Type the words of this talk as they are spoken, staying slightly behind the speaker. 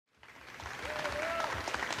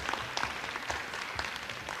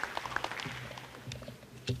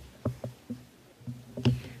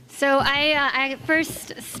So I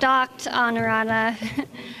first stalked Anuradha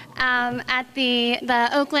at the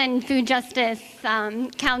Oakland Food Justice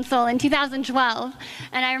Council in 2012,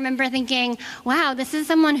 and I remember thinking, wow, this is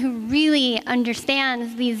someone who really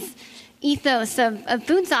understands these ethos of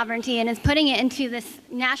food sovereignty and is putting it into this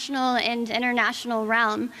national and international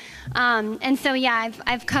realm. And so yeah,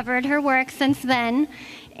 I've covered her work since then,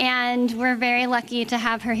 and we're very lucky to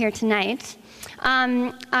have her here tonight.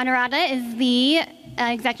 Anuradha is the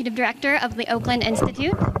Executive Director of the Oakland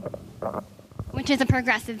Institute, which is a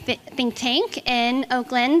progressive think tank in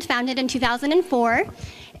Oakland, founded in 2004.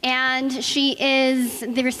 And she is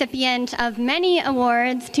the recipient of many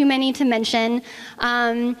awards, too many to mention,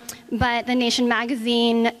 but The Nation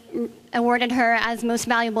magazine awarded her as Most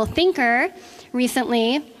Valuable Thinker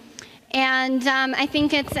recently. And I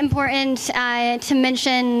think it's important to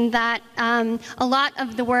mention that a lot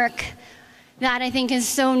of the work that I think is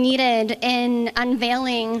so needed in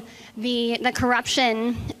unveiling the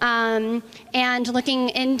corruption and looking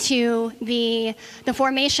into the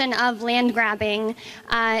formation of land grabbing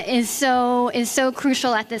is so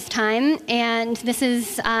crucial at this time. And this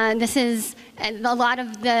is a lot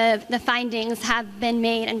of the findings have been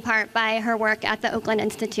made in part by her work at the Oakland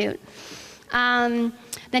Institute. The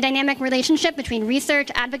dynamic relationship between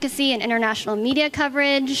research, advocacy, and international media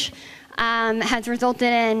coverage has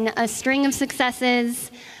resulted in a string of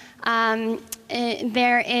successes. Anuradha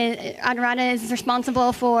is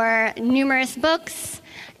responsible for numerous books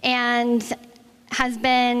and has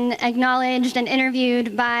been acknowledged and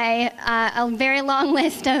interviewed by a very long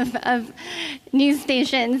list of news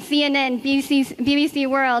stations: CNN, BBC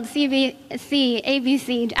World, CBC,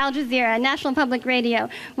 ABC, Al Jazeera, National Public Radio,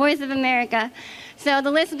 Voice of America. So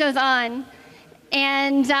the list goes on.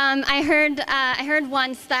 And I heard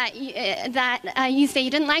once that you say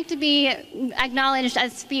you didn't like to be acknowledged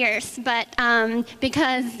as fierce, but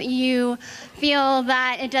because you feel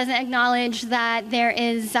that it doesn't acknowledge that there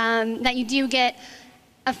is that you do get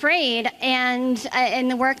afraid, and in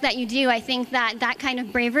the work that you do, I think that kind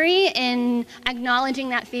of bravery in acknowledging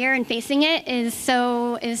that fear and facing it is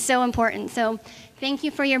so important. So thank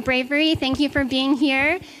you for your bravery. Thank you for being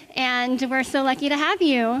here, and we're so lucky to have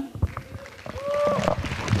you.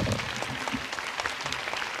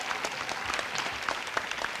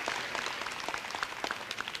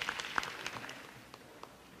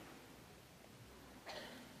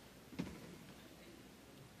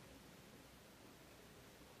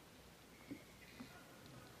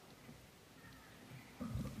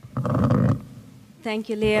 Thank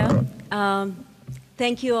you, Leah.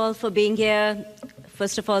 Thank you all for being here.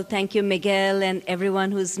 First of all, thank you, Miguel, and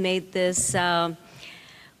everyone who's made this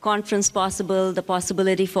conference possible, the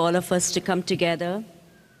possibility for all of us to come together.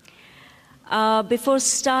 Before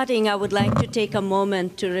starting, I would like to take a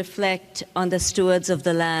moment to reflect on the stewards of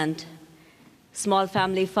the land: small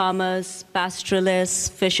family farmers, pastoralists,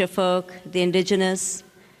 fisherfolk, the indigenous,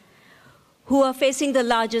 who are facing the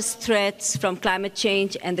largest threats from climate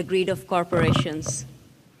change and the greed of corporations.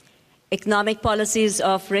 Economic policies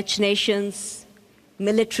of rich nations,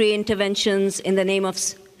 military interventions in the name of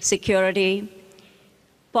security,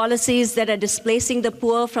 policies that are displacing the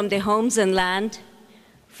poor from their homes and land,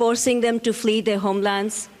 forcing them to flee their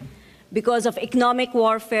homelands because of economic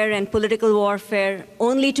warfare and political warfare,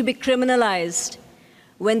 only to be criminalized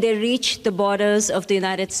when they reach the borders of the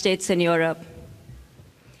United States and Europe.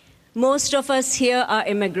 Most of us here are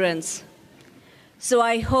immigrants. So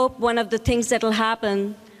I hope one of the things that will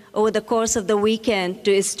happen over the course of the weekend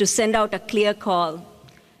is to send out a clear call.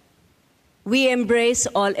 We embrace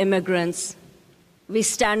all immigrants. We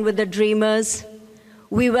stand with the dreamers.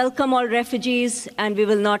 We welcome all refugees, and we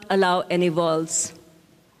will not allow any walls.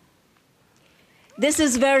 This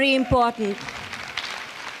is very important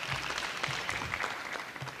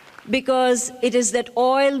because it is that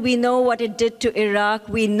oil, we know what it did to Iraq,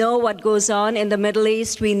 we know what goes on in the Middle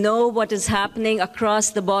East, we know what is happening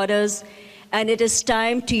across the borders, and it is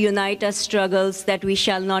time to unite our struggles that we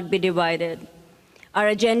shall not be divided. Our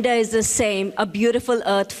agenda is the same: a beautiful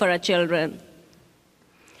earth for our children.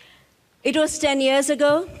 It was 10 years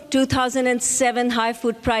ago, 2007 high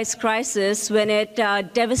food price crisis, when it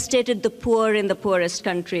devastated the poor in the poorest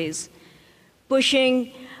countries,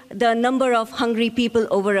 pushing the number of hungry people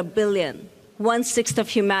over 1 billion. 1/6 of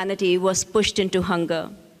humanity was pushed into hunger.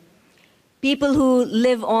 People who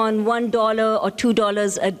live on $1 or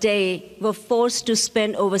 $2 a day were forced to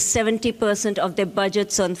spend over 70% of their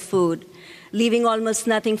budgets on food, leaving almost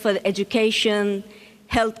nothing for education,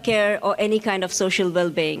 healthcare, or any kind of social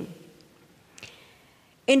well-being.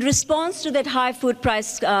 In response to that high food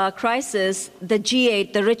price crisis, the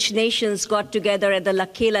G8, the rich nations, got together at the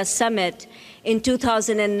L'Aquila Summit in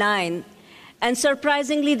 2009, and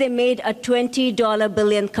surprisingly, they made a $20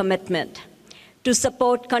 billion commitment to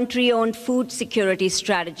support country-owned food security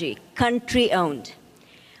strategy, country-owned.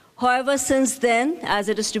 However, since then, as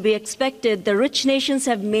it is to be expected, the rich nations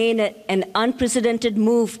have made an unprecedented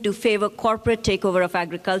move to favor corporate takeover of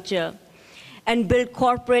agriculture and build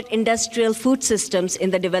corporate industrial food systems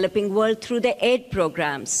in the developing world through their aid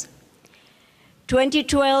programs.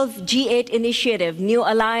 2012 G8 initiative, New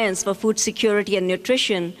Alliance for Food Security and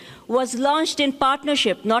Nutrition, was launched in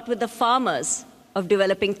partnership not with the farmers of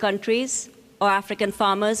developing countries or African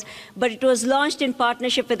farmers, but it was launched in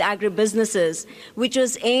partnership with agribusinesses, which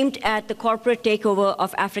was aimed at the corporate takeover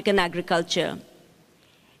of African agriculture.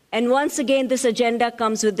 And once again, this agenda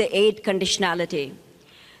comes with the aid conditionality.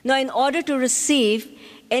 Now, in order to receive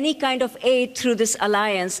any kind of aid through this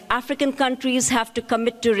alliance, African countries have to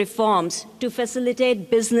commit to reforms to facilitate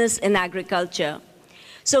business in agriculture.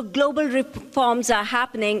 So global reforms are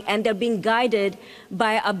happening, and they're being guided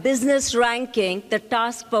by a business ranking, the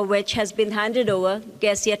task for which has been handed over,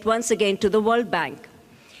 guess yet once again, to the World Bank.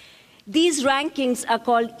 These rankings are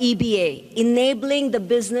called EBA, Enabling the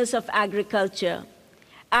Business of Agriculture.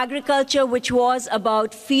 Agriculture, which was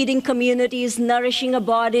about feeding communities, nourishing our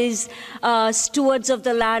bodies, stewards of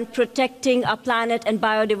the land, protecting our planet and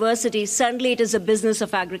biodiversity, suddenly it is a business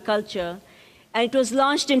of agriculture. And it was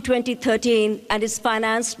launched in 2013 and is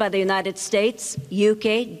financed by the United States,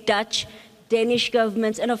 UK, Dutch, Danish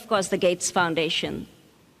governments, and of course the Gates Foundation.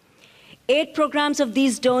 Aid programs of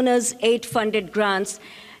these donors, aid-funded grants,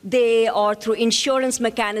 or through insurance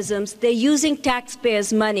mechanisms, they're using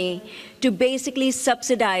taxpayers' money to basically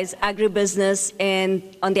subsidize agribusiness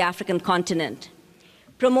on the African continent.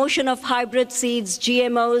 Promotion of hybrid seeds,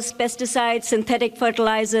 GMOs, pesticides, synthetic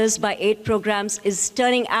fertilizers by aid programs is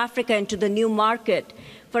turning Africa into the new market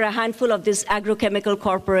for a handful of these agrochemical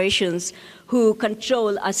corporations who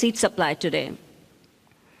control our seed supply today.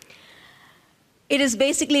 It is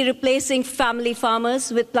basically replacing family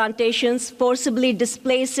farmers with plantations, forcibly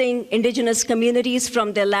displacing indigenous communities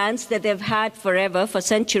from their lands that they've had forever, for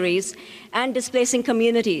centuries, and displacing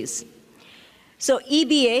communities. So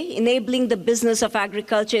EBA, Enabling the Business of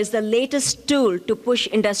Agriculture, is the latest tool to push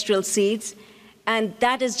industrial seeds, and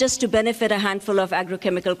that is just to benefit a handful of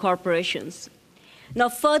agrochemical corporations. Now,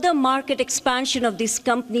 further market expansion of these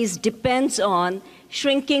companies depends on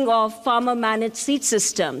shrinking of farmer-managed seed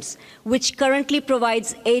systems, which currently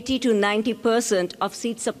provides 80 to 90% of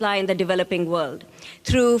seed supply in the developing world,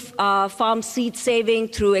 through farm seed saving,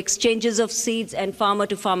 through exchanges of seeds, and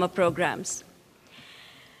farmer-to-farmer programs.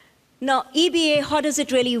 Now, EBA, how does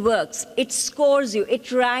it really work? It scores you,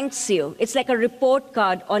 it ranks you. It's like a report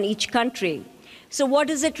card on each country. So what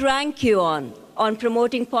does it rank you on? On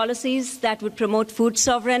promoting policies that would promote food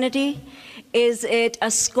sovereignty? Is it a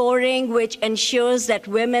scoring which ensures that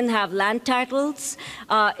women have land titles?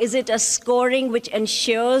 Is it a scoring which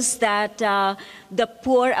ensures that the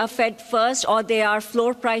poor are fed first, or there are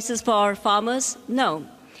floor prices for farmers? No.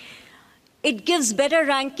 It gives better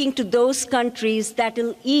ranking to those countries that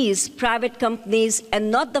will ease private companies and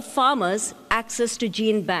not the farmers access to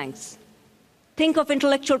gene banks. Think of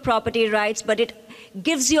intellectual property rights, but it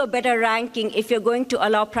gives you a better ranking if you're going to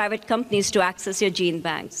allow private companies to access your gene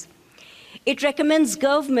banks. It recommends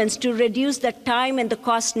governments to reduce the time and the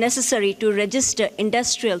cost necessary to register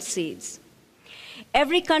industrial seeds.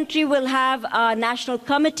 Every country will have a national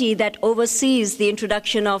committee that oversees the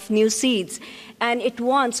introduction of new seeds, and it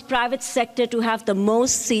wants private sector to have the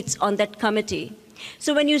most seats on that committee.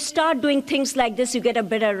 So when you start doing things like this, you get a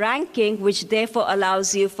better ranking, which therefore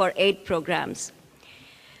allows you for aid programs.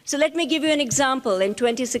 So let me give you an example. In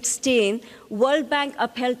 2016, World Bank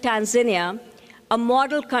upheld Tanzania, a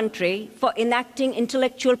model country, for enacting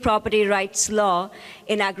intellectual property rights law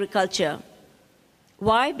in agriculture.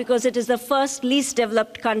 Why? Because it is the first least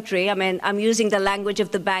developed country, I'm using the language of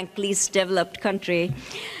the bank, least developed country,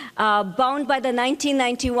 bound by the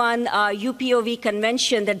 1991 UPOV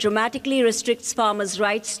Convention that dramatically restricts farmers'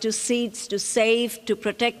 rights to seeds, to save, to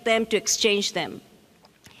protect them, to exchange them.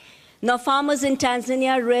 Now, farmers in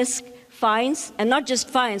Tanzania risk fines, and not just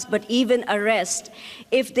fines, but even arrest,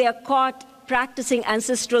 if they are caught practicing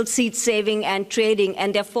ancestral seed saving and trading,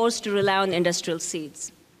 and they're forced to rely on industrial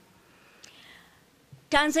seeds.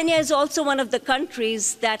 Tanzania is also one of the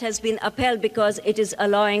countries that has been upheld because it is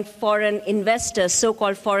allowing foreign investors,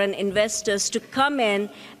 so-called foreign investors, to come in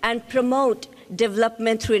and promote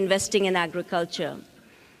development through investing in agriculture.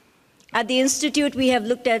 At the Institute, we have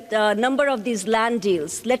looked at a number of these land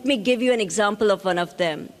deals. Let me give you an example of one of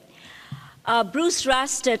them. Bruce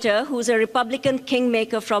Rastetter, who's a Republican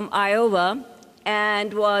kingmaker from Iowa,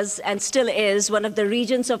 and was, and still is, one of the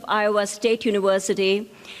regents of Iowa State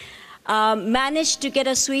University, managed to get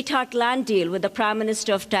a sweetheart land deal with the Prime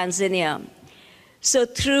Minister of Tanzania. So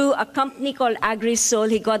through a company called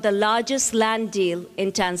AgriSol, he got the largest land deal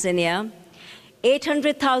in Tanzania,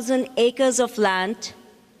 800,000 acres of land,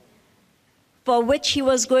 for which he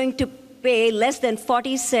was going to pay less than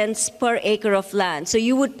 40 cents per acre of land. So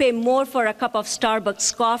you would pay more for a cup of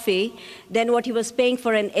Starbucks coffee than what he was paying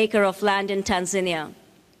for an acre of land in Tanzania.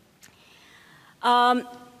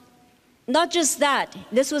 Not just that,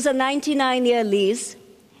 this was a 99-year lease.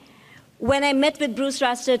 When I met with Bruce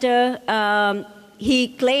Rastetter, he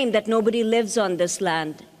claimed that nobody lives on this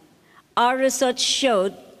land. Our research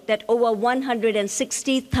showed that over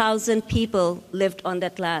 160,000 people lived on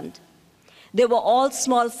that land. They were all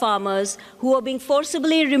small farmers who were being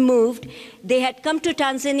forcibly removed. They had come to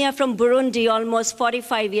Tanzania from Burundi almost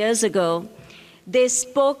 45 years ago. They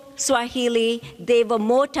spoke Swahili. They were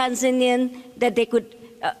more Tanzanian than they could.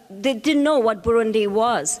 They didn't know what Burundi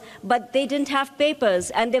was, but they didn't have papers,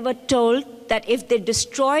 and they were told that if they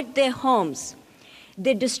destroyed their homes,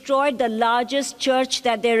 they destroyed the largest church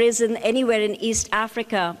that there is anywhere in East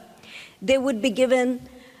Africa, they would be given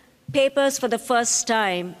papers for the first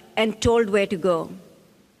time and told where to go.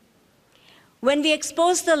 When we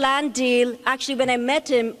exposed the land deal, actually when I met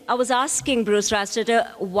him, I was asking Bruce Rastetter,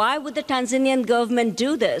 why would the Tanzanian government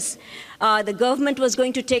do this? The government was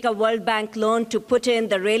going to take a World Bank loan to put in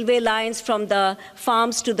the railway lines from the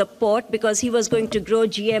farms to the port because he was going to grow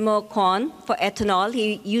GMO corn for ethanol.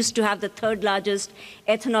 He used to have the third largest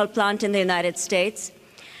ethanol plant in the United States.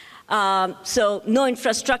 So no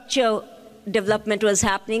infrastructure development was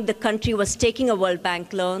happening. The country was taking a World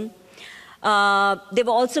Bank loan. They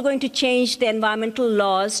were also going to change the environmental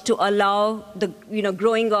laws to allow the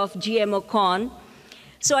growing of GMO corn.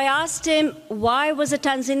 So I asked him, why was the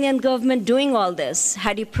Tanzanian government doing all this?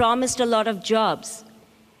 Had he promised a lot of jobs?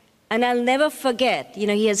 And I'll never forget,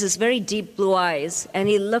 he has this very deep blue eyes, and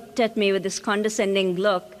he looked at me with this condescending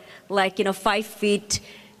look, like, 5'2"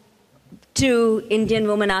 Indian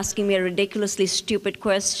woman asking me a ridiculously stupid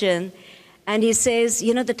question. And he says,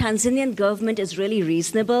 the Tanzanian government is really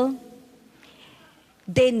reasonable.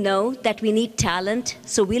 They know that we need talent,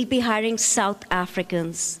 so we'll be hiring South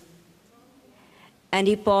Africans. And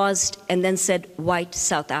he paused and then said, white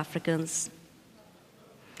South Africans.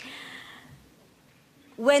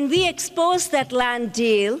 When we exposed that land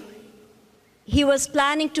deal, he was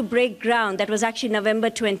planning to break ground. That was actually November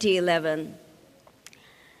 2011.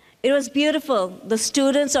 It was beautiful. The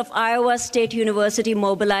students of Iowa State University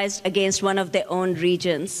mobilized against one of their own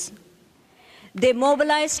regions. They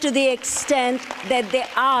mobilized to the extent that they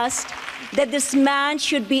asked that this man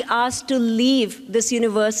should be asked to leave this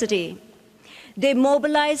university. They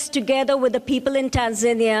mobilized together with the people in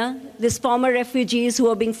Tanzania, these former refugees who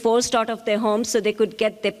were being forced out of their homes so they could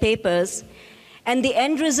get their papers. And the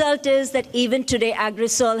end result is that even today,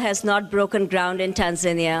 AgriSol has not broken ground in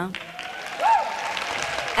Tanzania.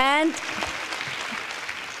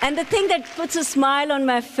 And the thing that puts a smile on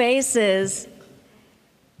my face is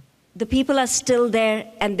the people are still there,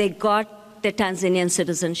 and they got their Tanzanian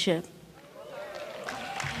citizenship.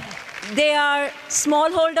 They are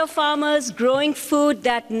smallholder farmers growing food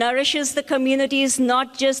that nourishes the communities,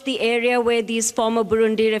 not just the area where these former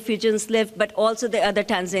Burundi refugees live, but also the other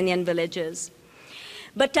Tanzanian villages.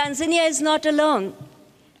 But Tanzania is not alone,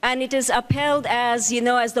 and it is upheld as,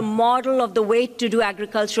 as the model of the way to do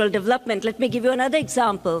agricultural development. Let me give you another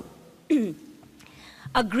example.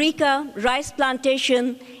 Agrica rice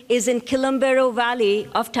plantation is in Kilombero Valley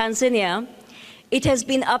of Tanzania. It has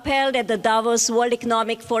been upheld at the Davos World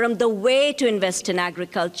Economic Forum, the way to invest in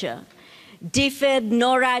agriculture. DFID,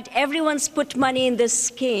 NORAD, everyone's put money in this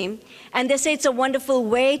scheme, and they say it's a wonderful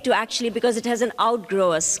way to actually, because it has an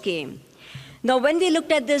outgrower scheme. Now, when we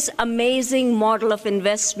looked at this amazing model of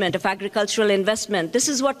investment, of agricultural investment, this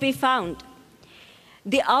is what we found.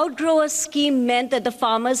 The outgrower scheme meant that the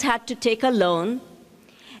farmers had to take a loan,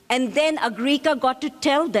 and then Agrica got to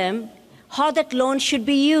tell them how that loan should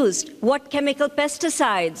be used, what chemical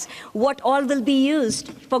pesticides, what all will be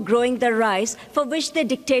used for growing the rice, for which they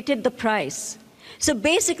dictated the price. So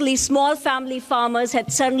basically, small family farmers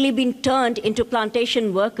had suddenly been turned into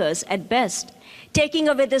plantation workers at best, taking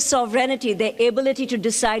away their sovereignty, their ability to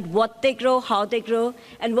decide what they grow, how they grow,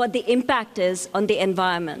 and what the impact is on the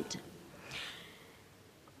environment.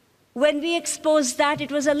 When we exposed that,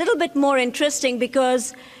 it was a little bit more interesting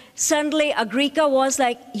because suddenly Agrica was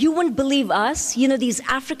like, you wouldn't believe us. These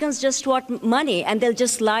Africans just want money, and they'll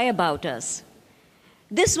just lie about us.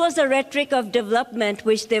 This was the rhetoric of development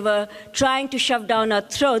which they were trying to shove down our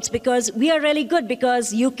throats, because we are really good,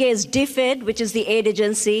 because UK is DFID, which is the aid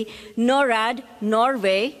agency, NORAD,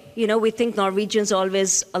 Norway. You know, we think Norwegians are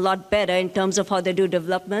always a lot better in terms of how they do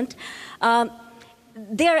development.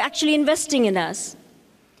 They are actually investing in us.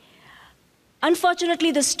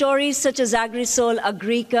 Unfortunately, the stories such as Agrisol,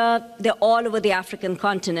 Agrica, they're all over the African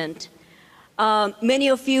continent. Many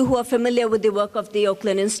of you who are familiar with the work of the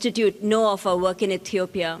Oakland Institute know of our work in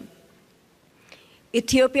Ethiopia.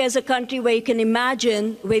 Ethiopia is a country where you can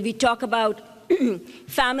imagine, where we talk about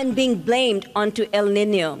famine being blamed onto El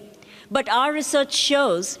Nino. But our research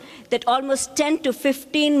shows that almost 10 to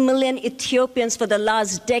 15 million Ethiopians for the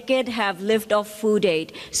last decade have lived off food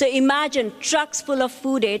aid. So imagine trucks full of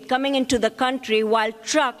food aid coming into the country, while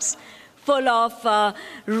trucks full of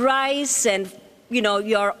rice and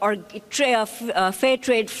your fair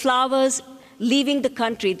trade flowers leaving the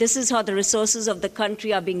country. This is how the resources of the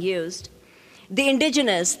country are being used. The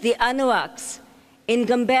indigenous, the Anuaks in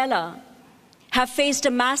Gambela, have faced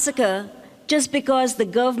a massacre just because the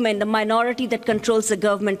government, the minority that controls the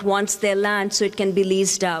government, wants their land so it can be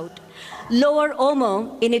leased out. Lower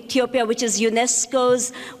Omo in Ethiopia, which is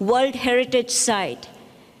UNESCO's World Heritage Site,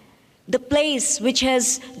 the place which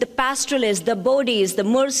has the pastoralists, the Bodhis, the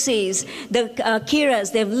Mursis, the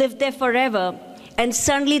Kiras, they've lived there forever, and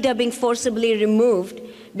suddenly they're being forcibly removed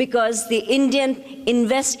because the Indian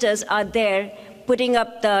investors are there putting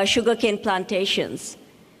up the sugarcane plantations,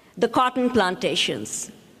 the cotton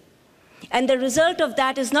plantations. And the result of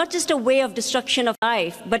that is not just a way of destruction of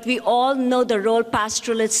life, but we all know the role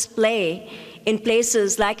pastoralists play in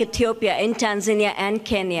places like Ethiopia, in Tanzania and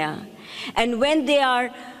Kenya. And when they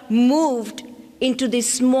are moved into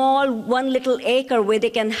this small one little acre where they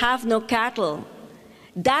can have no cattle,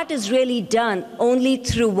 that is really done only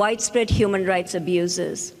through widespread human rights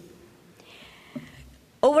abuses.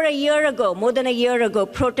 Over a year ago, more than a year ago,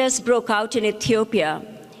 protests broke out in Ethiopia.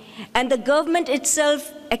 And the government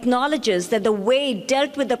itself acknowledges that the way it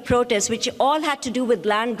dealt with the protests, which all had to do with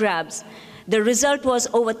land grabs, the result was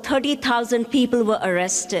over 30,000 people were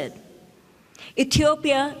arrested.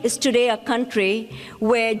 Ethiopia is today a country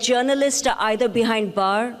where journalists are either behind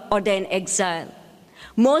bar or they're in exile.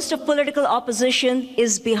 Most of political opposition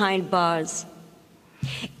is behind bars.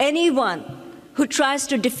 Anyone who tries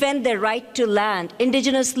to defend their right to land,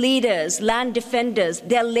 indigenous leaders, land defenders,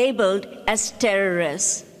 they're labeled as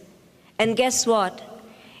terrorists. And guess what?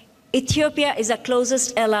 Ethiopia is our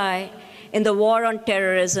closest ally in the war on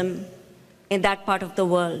terrorism in that part of the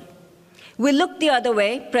world. We looked the other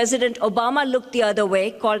way. President Obama looked the other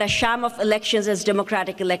way, called a sham of elections as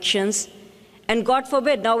democratic elections. And God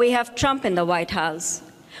forbid, now we have Trump in the White House.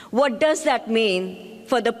 What does that mean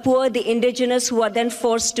for the poor, the indigenous, who are then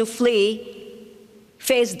forced to flee,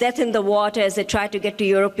 face death in the water as they try to get to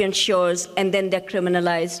European shores, and then they're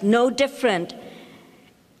criminalized? No different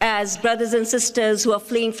as brothers and sisters who are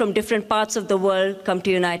fleeing from different parts of the world come to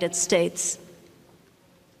the United States.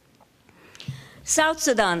 South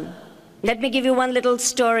Sudan. Let me give you one little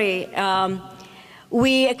story.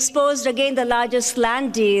 We exposed, again, the largest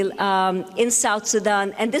land deal in South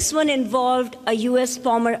Sudan, and this one involved a U.S.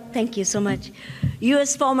 former, thank you so much,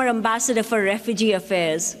 U.S. former ambassador for refugee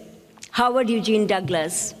affairs, Howard Eugene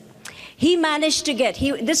Douglas. He managed to get,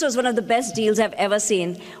 this was one of the best deals I've ever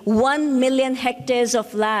seen, 1 million hectares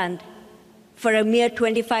of land for a mere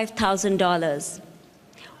 $25,000.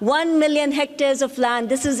 1 million hectares of land.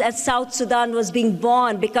 This is as South Sudan was being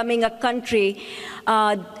born, becoming a country.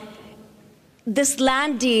 This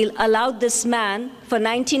land deal allowed this man for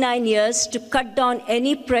 99 years to cut down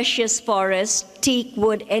any precious forest, teak,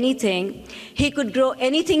 wood, anything. He could grow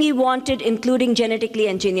anything he wanted, including genetically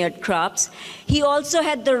engineered crops. He also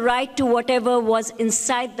had the right to whatever was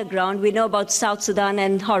inside the ground. We know about South Sudan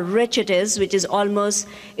and how rich it is, which is almost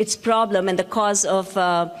its problem and the cause of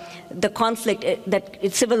the conflict,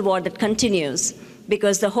 civil war that continues,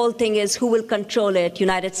 because the whole thing is who will control it,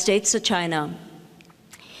 United States or China.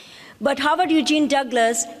 But Howard Eugene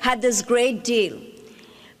Douglas had this great deal.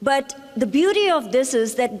 But the beauty of this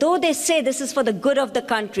is that though they say this is for the good of the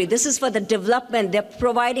country, this is for the development, they're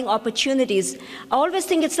providing opportunities, I always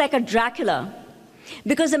think it's like a Dracula.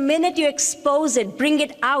 Because the minute you expose it, bring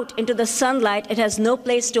it out into the sunlight, it has no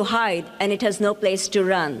place to hide and it has no place to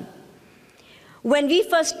run. When we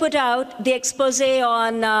first put out the expose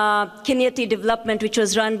on Kenyati development, which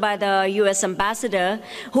was run by the US ambassador,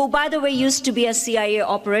 who, by the way, used to be a CIA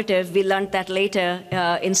operative, we learned that later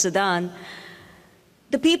in Sudan,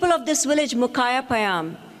 the people of this village, Mukaya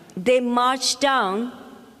Payam, they marched down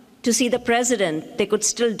to see the president. They could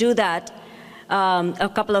still do that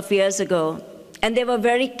a couple of years ago. And they were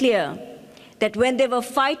very clear that when they were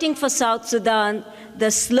fighting for South Sudan, the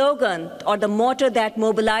slogan or the motto that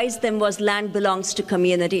mobilized them was "Land belongs to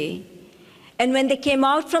community." And when they came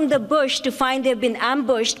out from the bush to find they've been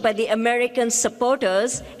ambushed by the American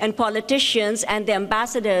supporters and politicians and the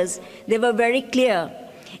ambassadors, they were very clear.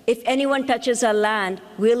 If anyone touches our land,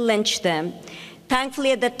 we'll lynch them.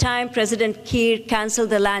 Thankfully, at the time, President Kiir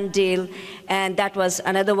canceled the land deal, and that was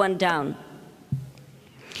another one down.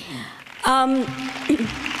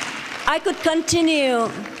 I could continue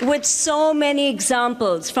with so many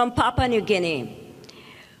examples from Papua New Guinea.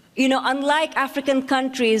 You know, unlike African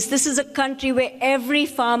countries, this is a country where every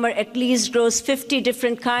farmer at least grows 50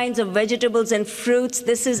 different kinds of vegetables and fruits.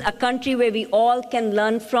 This is a country where we all can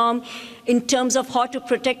learn from in terms of how to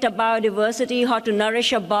protect our biodiversity, how to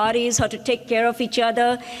nourish our bodies, how to take care of each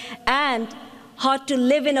other, and how to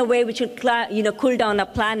live in a way which will cool down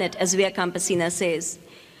our planet, as Via Campesina says.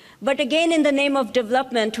 But again, in the name of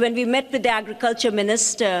development, when we met with the agriculture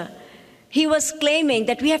minister, he was claiming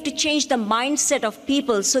that we have to change the mindset of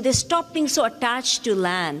people so they stop being so attached to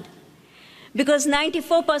land. Because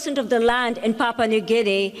 94% of the land in Papua New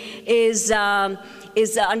Guinea is in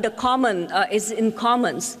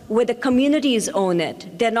commons, where the communities own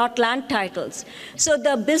it. They're not land titles. So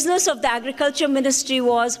the business of the agriculture ministry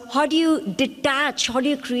was, how do you detach, how do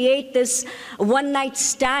you create this one-night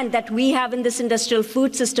stand that we have in this industrial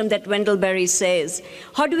food system that Wendell Berry says?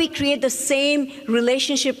 How do we create the same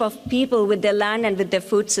relationship of people with their land and with their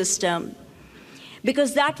food system?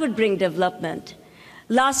 Because that would bring development.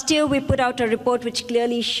 Last year, we put out a report which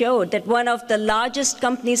clearly showed that one of the largest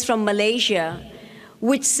companies from Malaysia,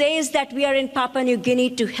 which says that we are in Papua New Guinea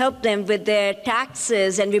to help them with their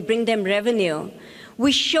taxes and we bring them revenue,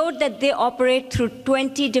 we showed that they operate through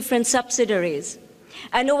 20 different subsidiaries.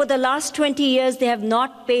 And over the last 20 years, they have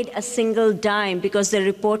not paid a single dime because they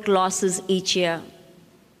report losses each year.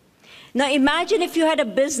 Now imagine if you had a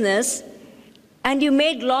business and you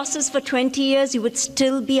made losses for 20 years, you would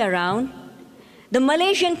still be around. The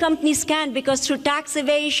Malaysian companies can, because through tax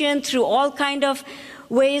evasion, through all kind of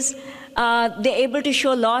ways, they're able to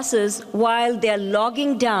show losses while they're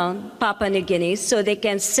logging down Papua New Guinea, so they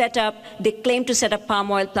can they claim to set up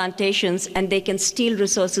palm oil plantations, and they can steal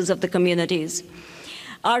resources of the communities.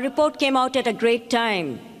 Our report came out at a great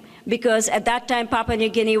time, because at that time, Papua New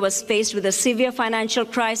Guinea was faced with a severe financial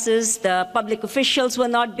crisis. The public officials were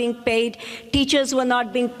not being paid, teachers were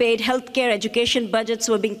not being paid, healthcare, education budgets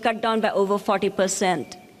were being cut down by over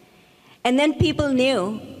 40%. And then people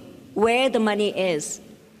knew where the money is.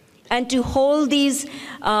 And to hold these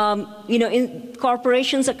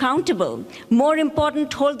corporations accountable. More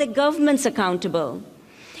important, hold the governments accountable.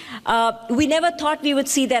 We never thought we would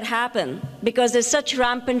see that happen because there's such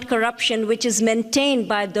rampant corruption which is maintained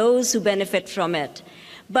by those who benefit from it.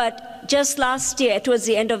 But just last year, towards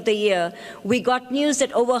the end of the year, we got news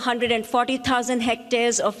that over 140,000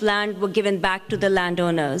 hectares of land were given back to the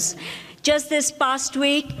landowners. Just this past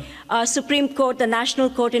week, Supreme Court, the National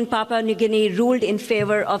Court in Papua New Guinea, ruled in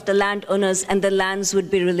favor of the landowners and the lands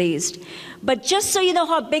would be released. But just so you know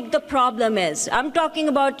how big the problem is, I'm talking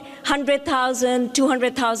about 100,000,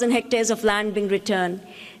 200,000 hectares of land being returned.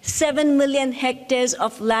 7 million hectares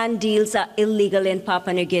of land deals are illegal in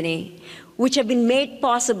Papua New Guinea, which have been made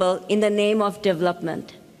possible in the name of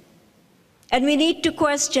development. And we need to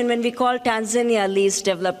question, when we call Tanzania a least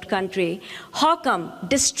developed country, how come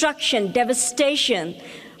destruction, devastation,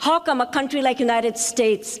 how come a country like United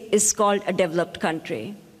States is called a developed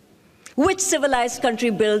country? Which civilized country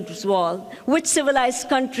builds wall? Which civilized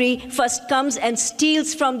country first comes and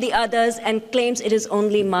steals from the others and claims it is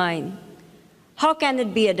only mine? How can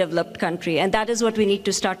it be a developed country? And that is what we need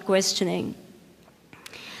to start questioning.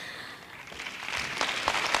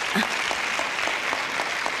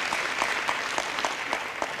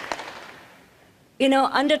 You know,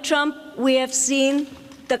 under Trump, we have seen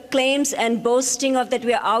the claims and boasting of that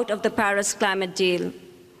we are out of the Paris climate deal.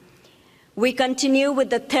 We continue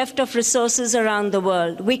with the theft of resources around the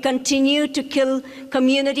world. We continue to kill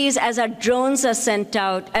communities as our drones are sent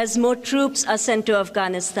out, as more troops are sent to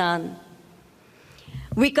Afghanistan.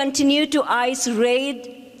 We continue to ICE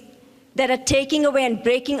raid that are taking away and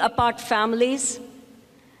breaking apart families,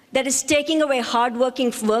 that is taking away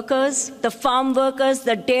hardworking workers, the farm workers,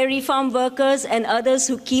 the dairy farm workers, and others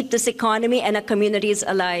who keep this economy and our communities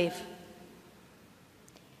alive.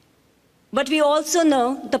 But we also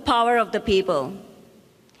know the power of the people.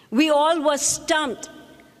 We all were stumped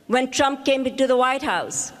when Trump came into the White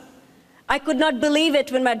House. I could not believe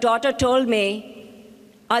it when my daughter told me,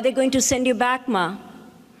 "Are they going to send you back, Ma?"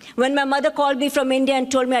 When my mother called me from India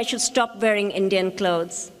and told me I should stop wearing Indian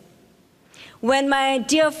clothes. When my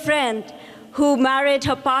dear friend who married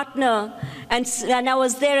her partner, and I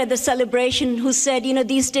was there at the celebration, who said, you know,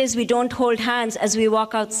 these days we don't hold hands as we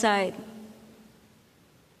walk outside.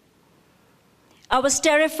 I was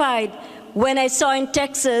terrified when I saw in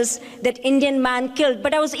Texas that Indian man killed,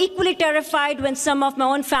 but I was equally terrified when some of my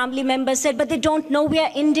own family members said, but they don't know we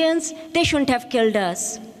are Indians, they shouldn't have killed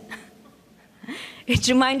us. It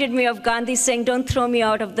reminded me of Gandhi saying, don't throw me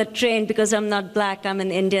out of the train because I'm not black, I'm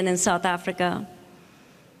an Indian in South Africa.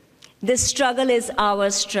 This struggle is our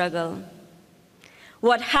struggle.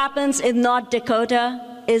 What happens in North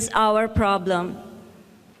Dakota is our problem.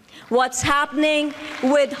 What's happening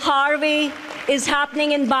with Harvey is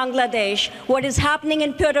happening in Bangladesh. What is happening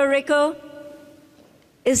in Puerto Rico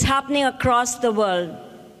is happening across the world.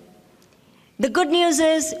 The good news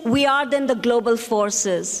is we are then the global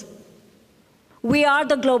forces. We are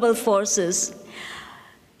the global forces.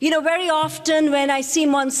 You know, very often when I see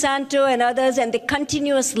Monsanto and others and the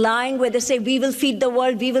continuous lying where they say, we will feed the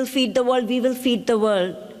world, we will feed the world, we will feed the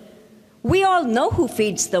world. We all know who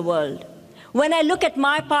feeds the world. When I look at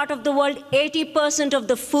my part of the world, 80% of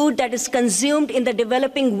the food that is consumed in the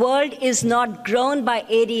developing world is not grown by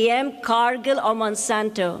ADM, Cargill, or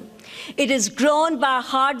Monsanto. It is grown by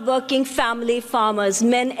hardworking family farmers,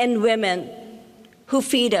 men and women, who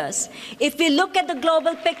feed us. If we look at the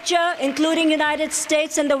global picture, including United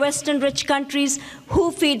States and the Western rich countries,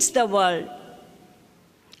 who feeds the world?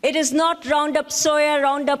 It is not Roundup soya,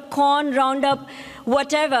 Roundup corn, Roundup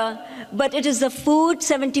whatever, but it is the food,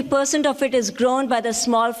 70% of it is grown by the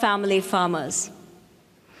small family farmers.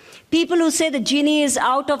 People who say the genie is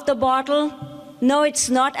out of the bottle, no, it's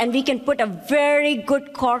not, and we can put a very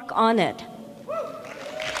good cork on it.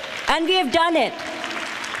 And we have done it.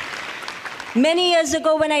 Many years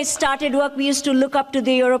ago when I started work, we used to look up to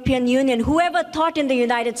the European Union. Whoever thought in the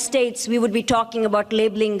United States we would be talking about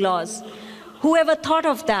labeling laws? Whoever thought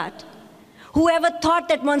of that? Whoever thought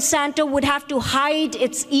that Monsanto would have to hide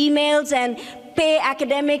its emails and pay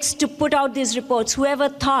academics to put out these reports? Whoever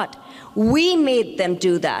thought? We made them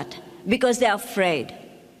do that because they're afraid.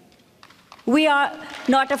 We are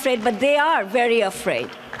not afraid, but they are very afraid.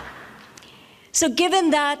 So given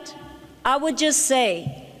that, I would just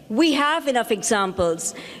say, we have enough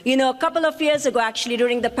examples. You know, a couple of years ago, actually,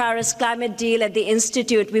 during the Paris Climate Deal at the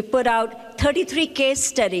Institute, we put out 33 case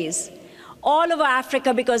studies all over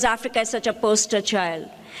Africa, because Africa is such a poster child,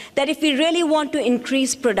 that if we really want to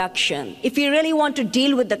increase production, if we really want to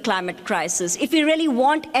deal with the climate crisis, if we really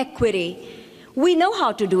want equity, we know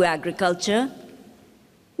how to do agriculture.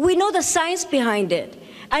 We know the science behind it.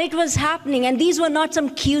 And it was happening, and these were not some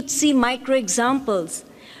cutesy micro examples.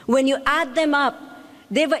 When you add them up,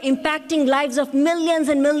 they were impacting lives of millions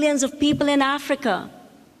and millions of people in Africa.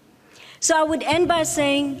 So I would end by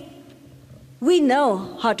saying, we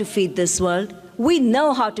know how to feed this world. We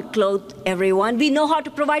know how to clothe everyone. We know how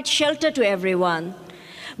to provide shelter to everyone.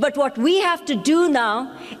 But what we have to do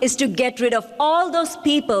now is to get rid of all those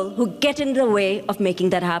people who get in the way of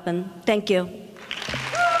making that happen. Thank you.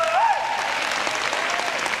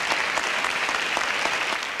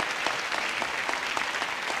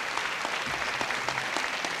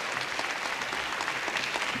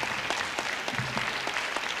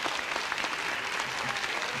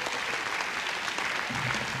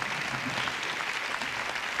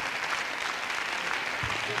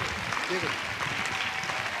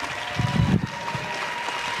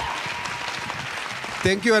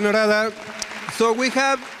 Thank you, Anuradha. So we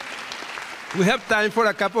have time for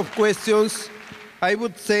a couple of questions. I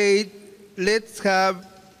would say let's have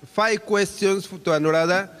 5 questions to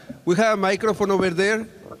Anuradha. We have a microphone over there.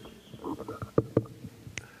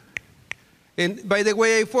 And by the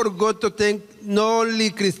way, I forgot to thank not only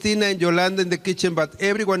Cristina and Yolanda in the kitchen, but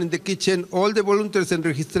everyone in the kitchen, all the volunteers in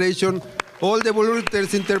registration, all the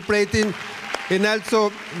volunteers interpreting, and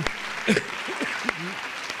also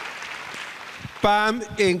Pam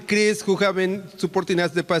and Chris, who have been supporting us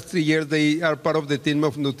the past 3 years. They are part of the team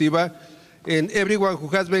of Nutiva. And everyone who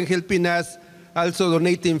has been helping us, also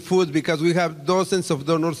donating food, because we have dozens of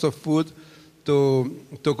donors of food to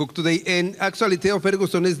cook today. And actually, Theo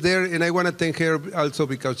Ferguson is there, and I want to thank her also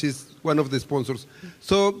because she's one of the sponsors.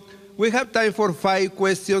 So we have time for 5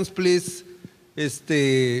 questions, please. She's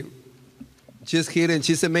here, and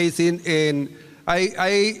she's amazing. And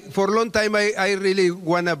for a long time, I really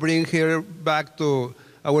want to bring her back to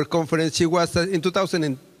our conference. She was in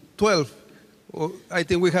 2012. I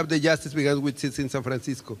think we have the Justice Began with Kids in San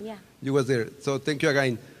Francisco. Yeah. You was there. So thank you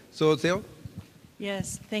again. So Theo?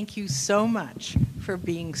 Yes, thank you so much for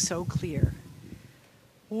being so clear.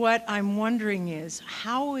 What I'm wondering is,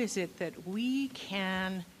 how is it that we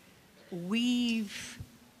can weave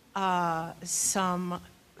some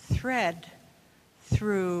thread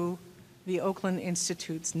through the Oakland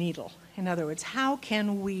Institute's needle? In other words, how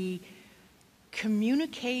can we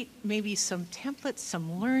communicate maybe some templates,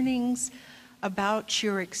 some learnings about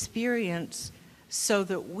your experience so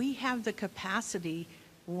that we have the capacity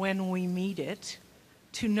when we meet it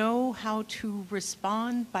to know how to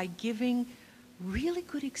respond by giving really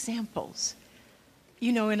good examples?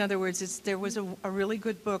 You know, in other words, there was a really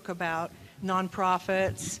good book about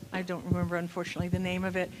nonprofits. I don't remember, unfortunately, the name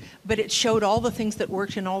of it, but it showed all the things that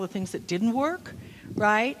worked and all the things that didn't work,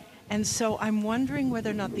 right? And so I'm wondering whether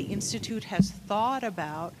or not the Institute has thought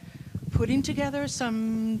about putting together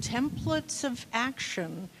some templates of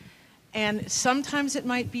action. And sometimes it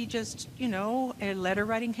might be just, you know, a letter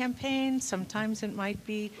writing campaign. Sometimes it might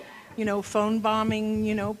be, you know, phone bombing,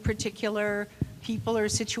 you know, particular people or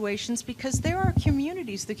situations, because there are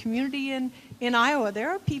communities, the community in Iowa, there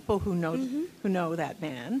are people who know that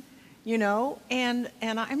man, you know, and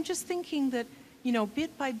I'm just thinking that, you know,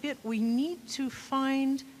 bit by bit, we need to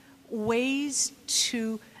find ways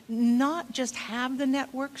to not just have the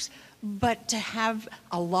networks, but to have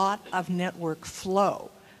a lot of network flow.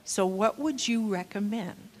 So what would you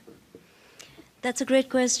recommend? That's a great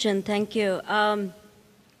question. Thank you. Well,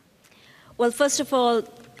 first of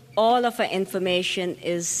all of our information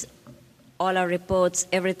is, all our reports,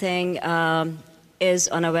 everything is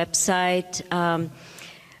on our website.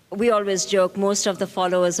 We always joke, most of the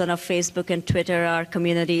followers on our Facebook and Twitter are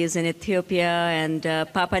communities in Ethiopia and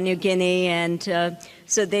Papua New Guinea, and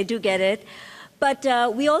so they do get it. But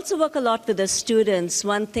we also work a lot with the students.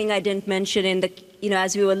 One thing I didn't mention in the, you know,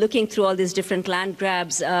 as we were looking through all these different land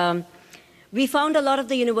grabs, we found a lot of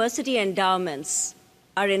the university endowments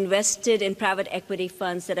are invested in private equity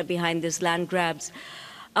funds that are behind these land grabs.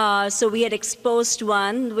 So we had exposed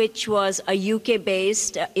one, which was a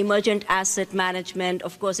UK-based emergent asset management.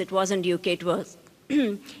 Of course, it wasn't UK, it was,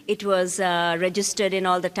 it was registered in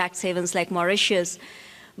all the tax havens like Mauritius.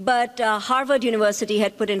 But Harvard University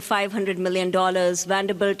had put in $500 million,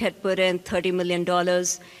 Vanderbilt had put in $30 million.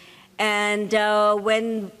 And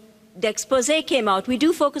when the expose came out, we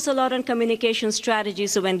do focus a lot on communication strategy.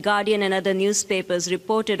 So when Guardian and other newspapers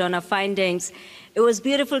reported on our findings, it was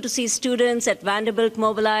beautiful to see students at Vanderbilt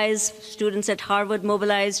mobilized, students at Harvard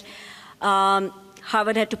mobilized.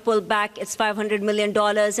 Harvard had to pull back its $500 million.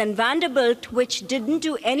 And Vanderbilt, which didn't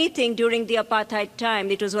do anything during the apartheid time,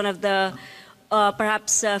 it was one of the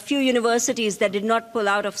perhaps few universities that did not pull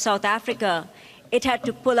out of South Africa, it had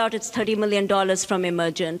to pull out its $30 million from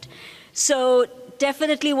Emergent. So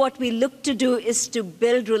definitely what we look to do is to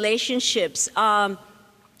build relationships. I'll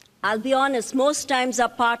be honest, most times our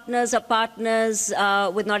partners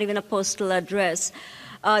with not even a postal address.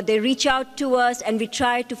 They reach out to us and we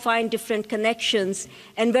try to find different connections.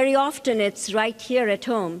 And very often it's right here at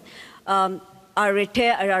home. Our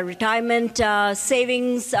retirement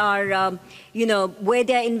savings, our, you know, where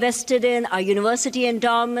they're invested in, our university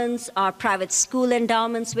endowments, our private school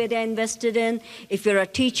endowments where they're invested in. If you're a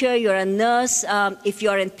teacher, you're a nurse, if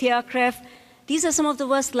you're in Theocref, these are some of the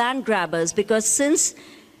worst land grabbers, because since,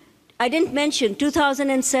 I didn't mention,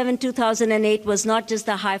 2007, 2008 was not just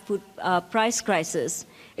the high food price crisis,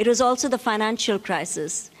 it was also the financial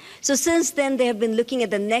crisis. So since then, they have been looking at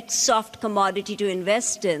the next soft commodity to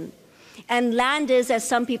invest in. And land is, as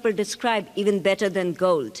some people describe, even better than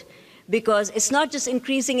gold, because it's not just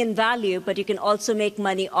increasing in value, but you can also make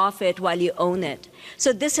money off it while you own it.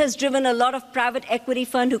 So this has driven a lot of private equity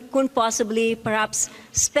funds who couldn't possibly perhaps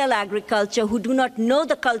spell agriculture, who do not know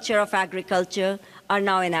the culture of agriculture, are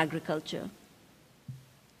now in agriculture.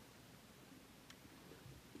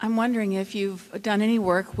 I'm wondering if you've done any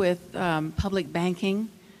work with public banking,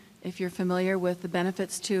 if you're familiar with the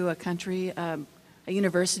benefits to a country, a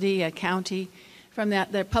university, a county. From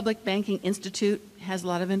that, the Public Banking Institute has a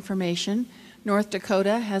lot of information. North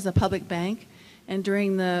Dakota has a public bank, and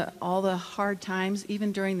during all the hard times,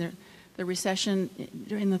 even during the recession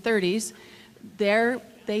during the 30s,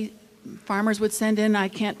 farmers would send in, I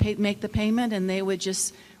can't make the payment, and they would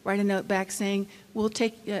just write a note back saying, we'll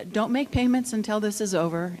don't make payments until this is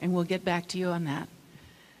over, and we'll get back to you on that.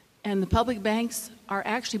 And the public banks are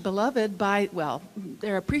actually beloved by, well,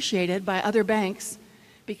 they're appreciated by other banks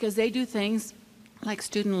because they do things like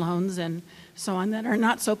student loans and so on that are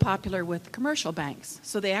not so popular with commercial banks.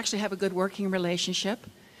 So they actually have a good working relationship.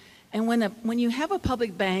 And when you have a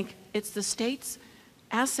public bank, it's the state's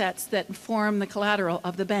assets that form the collateral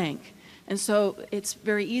of the bank. And so it's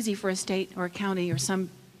very easy for a state or a county or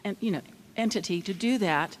some entity to do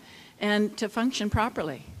that and to function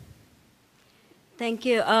properly. Thank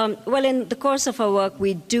you. Well, in the course of our work,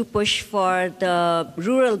 we do push for the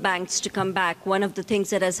rural banks to come back. One of the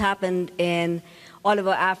things that has happened in all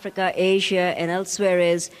over Africa, Asia, and elsewhere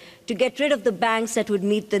is to get rid of the banks that would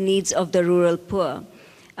meet the needs of the rural poor.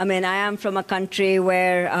 I mean, I am from a country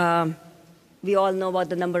where we all know about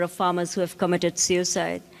the number of farmers who have committed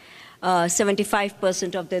suicide.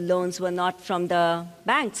 75% of their loans were not from the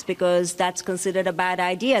banks because that's considered a bad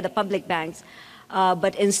idea, the public banks,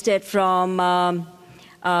 but instead from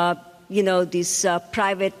these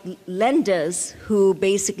private lenders who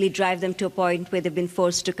basically drive them to a point where they've been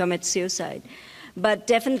forced to commit suicide. But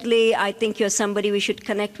definitely, I think you're somebody we should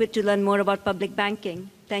connect with to learn more about public banking.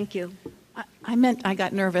 Thank you. I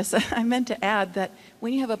got nervous. I meant to add that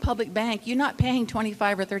when you have a public bank, you're not paying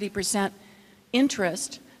 25 or 30%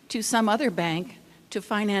 interest to some other bank to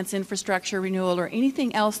finance infrastructure renewal or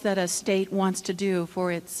anything else that a state wants to do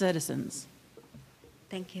for its citizens.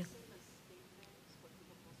 Thank you.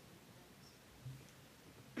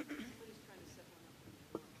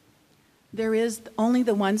 There is only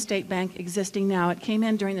the one state bank existing now. It came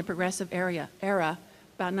in during the progressive era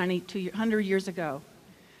about 100 years ago.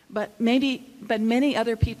 But many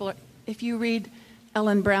other people, if you read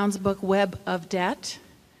Ellen Brown's book, Web of Debt,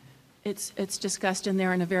 it's discussed in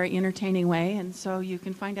there in a very entertaining way, and so you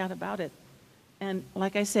can find out about it. And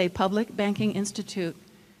like I say, Public Banking Institute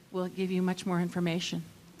will give you much more information.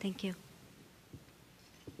 Thank you.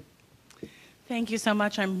 Thank you so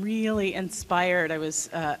much. I'm really inspired. I was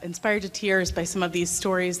inspired to tears by some of these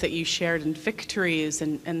stories that you shared, and victories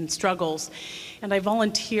and struggles. And I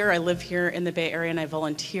volunteer. I live here in the Bay Area, and I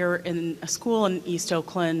volunteer in a school in East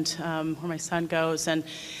Oakland where my son goes. And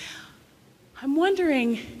I'm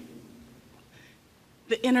wondering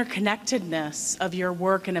the interconnectedness of your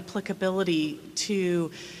work and applicability to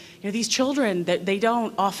these children that they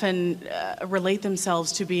don't often relate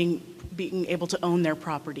themselves to being able to own their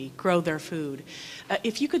property, grow their food.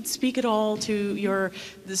 If you could speak at all to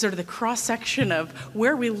the cross-section of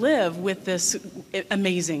where we live with this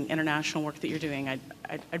amazing international work that you're doing,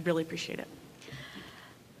 I'd really appreciate it.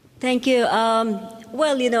 Thank you.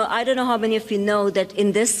 Well, I don't know how many of you know that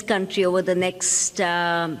in this country over the next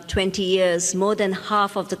 20 years, more than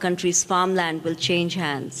half of the country's farmland will change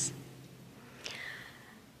hands.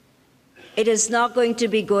 It is not going to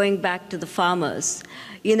be going back to the farmers.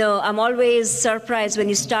 I'm always surprised when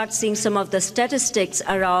you start seeing some of the statistics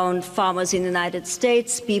around farmers in the United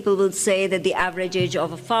States. People will say that the average age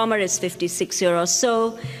of a farmer is 56 years or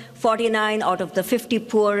so. 49 out of the 50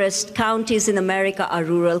 poorest counties in America are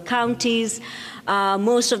rural counties.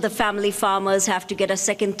 Most of the family farmers have to get a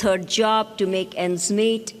second, third job to make ends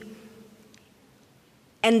meet.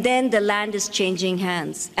 And then the land is changing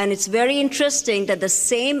hands. And it's very interesting that the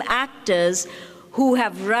same actors who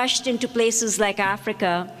have rushed into places like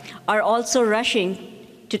Africa are also rushing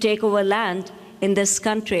to take over land in this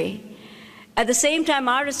country. At the same time,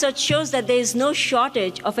 our research shows that there is no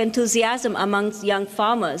shortage of enthusiasm amongst young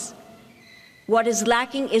farmers. What is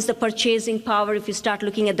lacking is the purchasing power if you start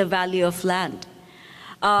looking at the value of land.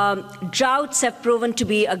 Droughts have proven to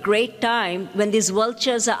be a great time when these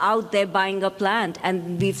vultures are out there buying up land,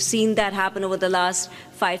 and we've seen that happen over the last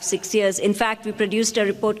 5-6 years. In fact, we produced a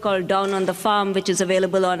report called Down on the Farm, which is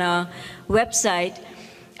available on our website,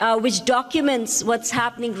 which documents what's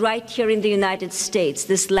happening right here in the United States,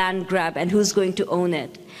 this land grab, and who's going to own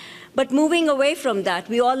it. But moving away from that,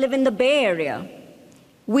 we all live in the Bay Area.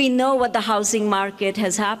 We know what the housing market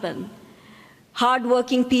has happened.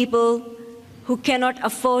 Hardworking people who cannot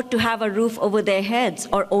afford to have a roof over their heads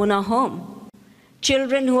or own a home.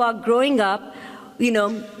 Children who are growing up,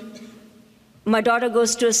 my daughter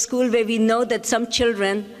goes to a school where we know that some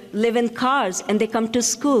children live in cars and they come to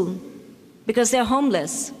school because they're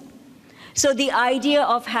homeless. So the idea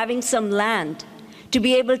of having some land to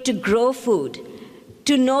be able to grow food,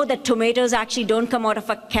 to know that tomatoes actually don't come out of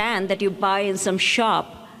a can that you buy in some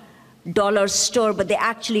shop, dollar store, but they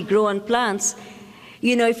actually grow on plants.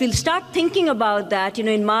 If you start thinking about that,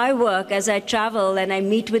 in my work as I travel and I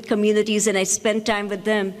meet with communities and I spend time with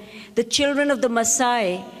them, the children of the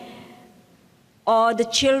Maasai or the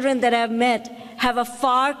children that I've met have a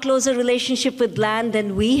far closer relationship with land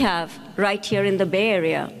than we have right here in the Bay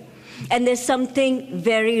Area. And there's something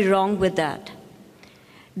very wrong with that.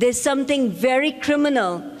 There's something very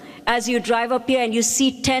criminal as you drive up here and you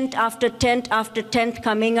see tent after tent after tent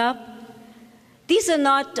coming up. These are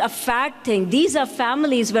not a fad thing. These are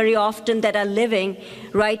families very often that are living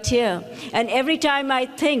right here. And every time I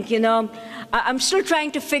think, I'm still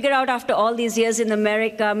trying to figure out after all these years in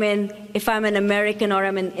America, if I'm an American or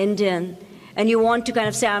I'm an Indian, and you want to kind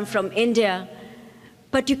of say I'm from India,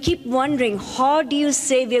 but you keep wondering, how do you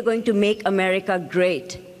say we're going to make America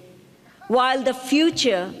great while the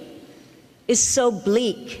future is so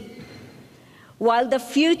bleak? While the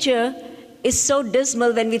future is so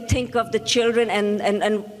dismal when we think of the children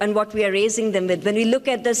and what we are raising them with. When we look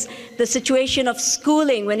at this, the situation of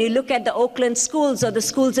schooling, when you look at the Oakland schools or the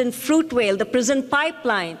schools in Fruitvale, the prison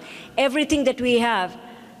pipeline, everything that we have,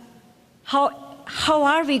 how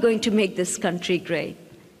are we going to make this country great?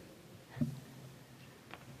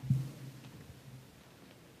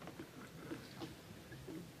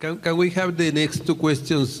 Can we have the next two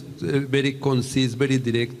questions very concise, very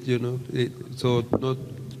direct, you know? So not.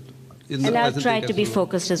 And I'll try to be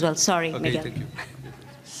focused as well. Sorry, okay, Miguel. Thank you.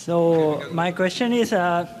 So my question is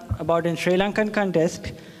about in Sri Lankan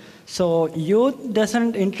context. So youth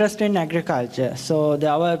doesn't interest in agriculture. So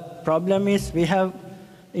our problem is we have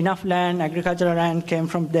enough land, agricultural land came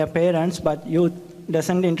from their parents, but youth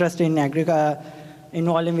doesn't interest in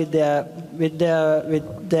involving with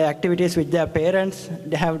the activities with their parents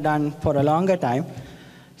they have done for a longer time.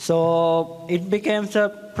 So it becomes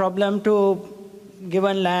a problem to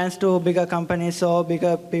given lands to bigger companies, so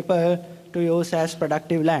bigger people to use as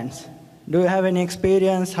productive lands. Do you have any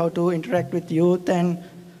experience how to interact with youth and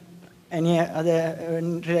any other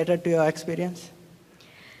related to your experience?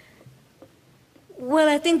 Well,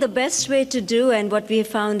 I think the best way to do, and what we have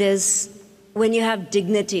found, is when you have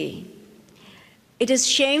dignity. It is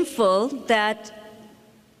shameful that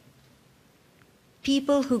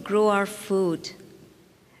people who grow our food,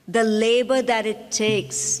 the labor that it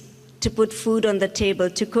takes to put food on the table,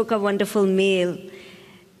 to cook a wonderful meal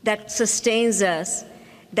that sustains us,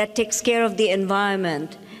 that takes care of the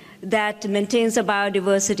environment, that maintains the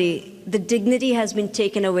biodiversity, the dignity has been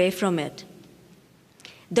taken away from it.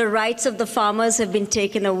 The rights of the farmers have been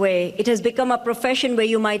taken away. It has become a profession where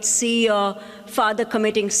you might see your father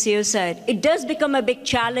committing suicide. It does become a big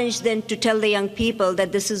challenge then to tell the young people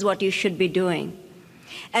that this is what you should be doing.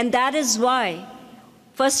 And that is why,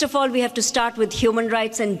 first of all, we have to start with human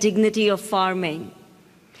rights and dignity of farming.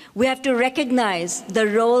 We have to recognize the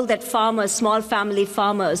role that farmers, small family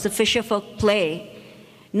farmers, the fisherfolk play,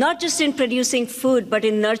 not just in producing food, but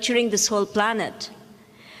in nurturing this whole planet.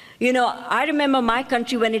 You know, I remember my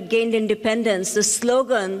country when it gained independence, the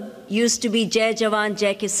slogan used to be Jai Jawan,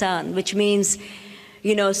 Jai Kisan, which means,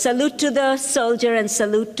 you know, salute to the soldier and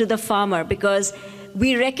salute to the farmer, because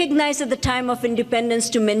we recognize at the time of independence,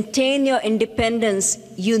 to maintain your independence,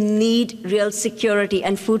 you need real security,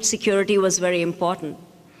 and food security was very important.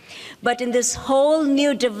 But in this whole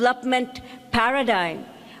new development paradigm,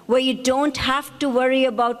 where you don't have to worry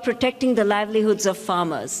about protecting the livelihoods of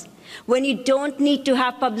farmers, when you don't need to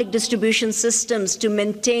have public distribution systems to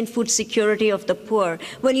maintain food security of the poor,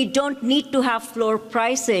 when you don't need to have floor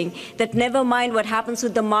pricing, that never mind what happens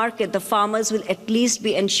with the market, the farmers will at least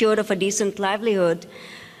be ensured of a decent livelihood,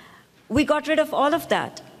 we got rid of all of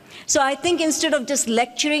that. So I think instead of just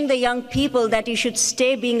lecturing the young people that you should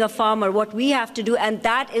stay being a farmer, what we have to do, and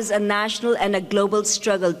that is a national and a global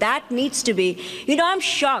struggle, that needs to be, you know, I'm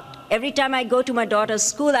shocked. Every time I go to my daughter's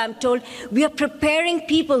school, I'm told, we are preparing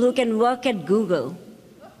people who can work at Google.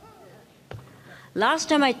 Last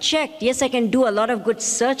time I checked, yes, I can do a lot of good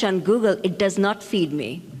search on Google. It does not feed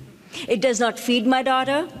me. It does not feed my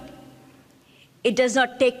daughter. It does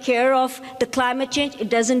not take care of the climate change. It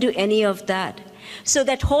doesn't do any of that. So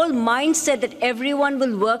that whole mindset that everyone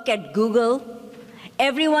will work at Google,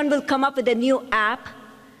 everyone will come up with a new app,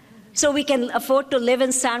 so we can afford to live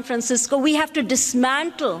in San Francisco, we have to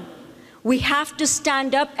dismantle. We have to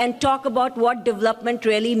stand up and talk about what development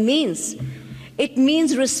really means. It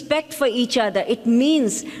means respect for each other. It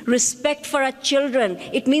means respect for our children.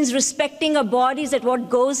 It means respecting our bodies, that what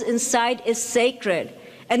goes inside is sacred,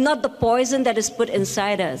 and not the poison that is put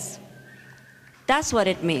inside us. That's what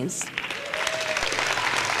it means.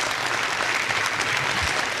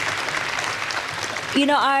 You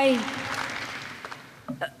know, I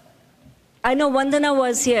know Vandana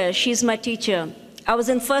was here. She's my teacher. I was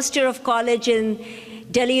in first year of college in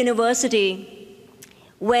Delhi University.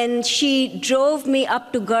 When she drove me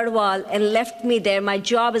up to Garhwal and left me there, my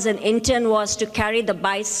job as an intern was to carry the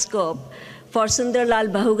bioscope for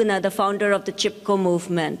Sundarlal Bahuguna, the founder of the Chipko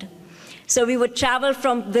movement. So we would travel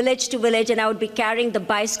from village to village, and I would be carrying the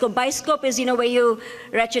bioscope. Bioscope is, you know, where you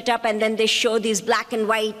ratchet up and then they show these black and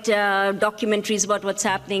white documentaries about what's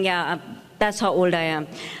happening. That's how old I am.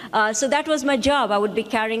 So that was my job. I would be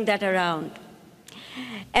carrying that around.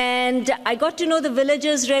 And I got to know the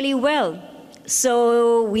villagers really well.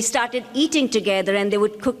 So we started eating together, and they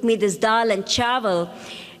would cook me this dal and chawal.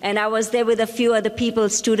 And I was there with a few other people,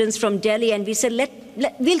 students from Delhi, and we said,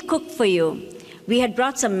 we'll cook for you. We had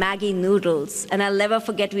brought some Maggi noodles, and I'll never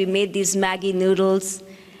forget, we made these Maggi noodles,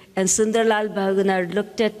 and Sundarlal Bahuguna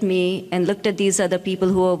looked at me and looked at these other people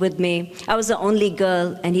who were with me. I was the only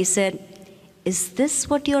girl, and he said, is this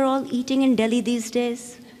what you're all eating in Delhi these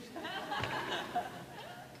days?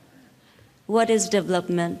 What is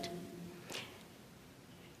development?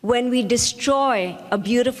 When we destroy a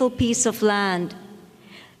beautiful piece of land,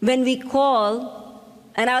 when we call,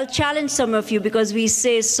 and I'll challenge some of you because we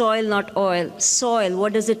say soil, not oil. Soil,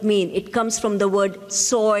 what does it mean? It comes from the word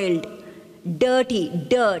soiled, dirty,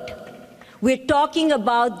 dirt. We're talking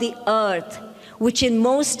about the earth, which in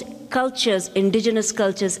most cultures, indigenous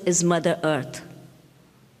cultures, is Mother Earth.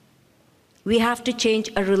 We have to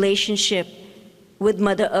change our relationship with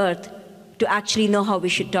Mother Earth to actually know how we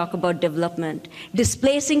should talk about development.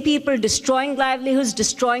 Displacing people, destroying livelihoods,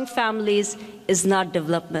 destroying families is not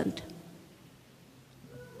development.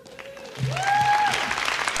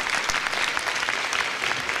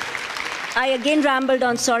 I again rambled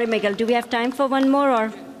on. Sorry, Miguel. Do we have time for one more?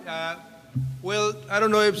 Or? Well, I don't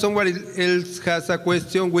know if somebody else has a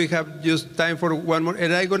question. We have just time for one more.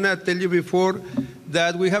 And I'm going to tell you before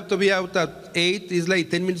that we have to be out at 8. It's like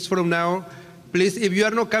 10 minutes from now. Please, if you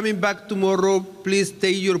are not coming back tomorrow, please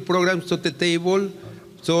take your programs to the table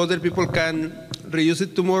so other people can reuse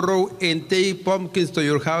it tomorrow, and take pumpkins to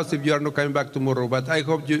your house if you are not coming back tomorrow. But I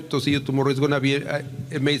hope to see you tomorrow. It's going to be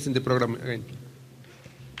amazing, the program again.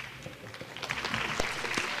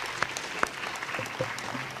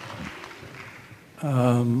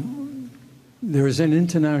 There is an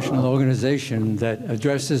international organization that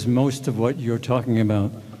addresses most of what you're talking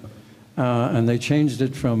about. And they changed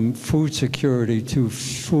it from food security to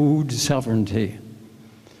food sovereignty.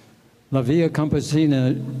 La Via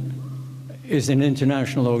Campesina is an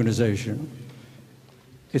international organization.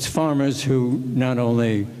 It's farmers who not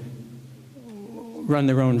only run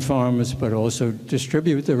their own farms, but also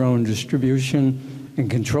distribute their own distribution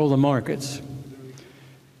and control the markets.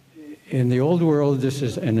 In the old world, this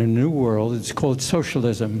is in a new world, it's called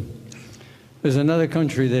socialism. There's another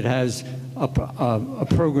country that has a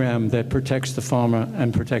program that protects the farmer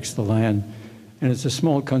and protects the land, and it's a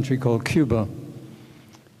small country called Cuba.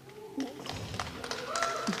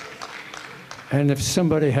 And if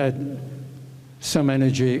somebody had some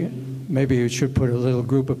energy, maybe you should put a little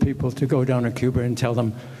group of people to go down to Cuba and tell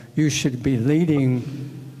them, you should be leading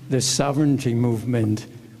the sovereignty movement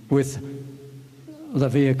with La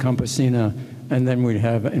Via Campesina, and then we'd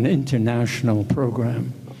have an international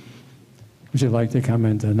program. Would you like to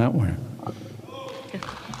comment on that one?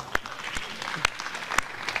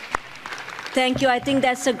 Thank you. I think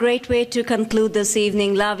that's a great way to conclude this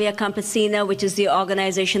evening. La Via Campesina, which is the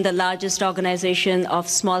organization, the largest organization of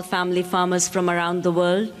small family farmers from around the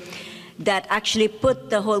world, that actually put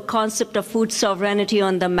the whole concept of food sovereignty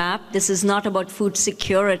on the map. This is not about food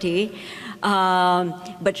security,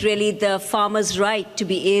 but really the farmer's right to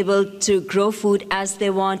be able to grow food as they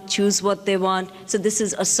want, choose what they want. So this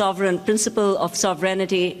is a sovereign principle of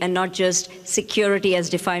sovereignty and not just security as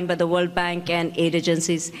defined by the World Bank and aid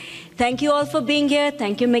agencies. Thank you all for being here.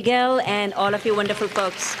 Thank you, Miguel, and all of you wonderful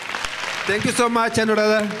folks. Thank you so much,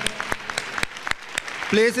 Anuradha.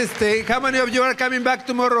 Please stay. How many of you are coming back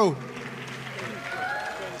tomorrow?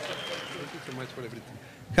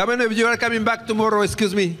 How many of you are coming back tomorrow?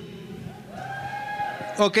 Excuse me.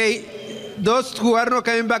 Okay, those who are not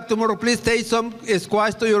coming back tomorrow, please take some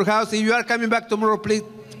squash to your house. If you are coming back tomorrow,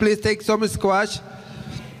 please take some squash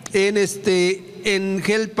and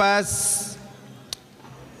help us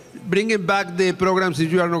bringing back the programs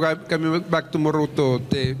if you are not coming back tomorrow to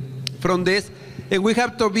the front desk. And we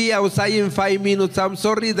have to be outside in 5 minutes. I'm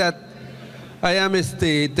sorry that I am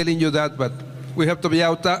telling you that, but we have to be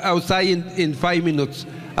outside in 5 minutes,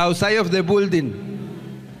 outside of the building.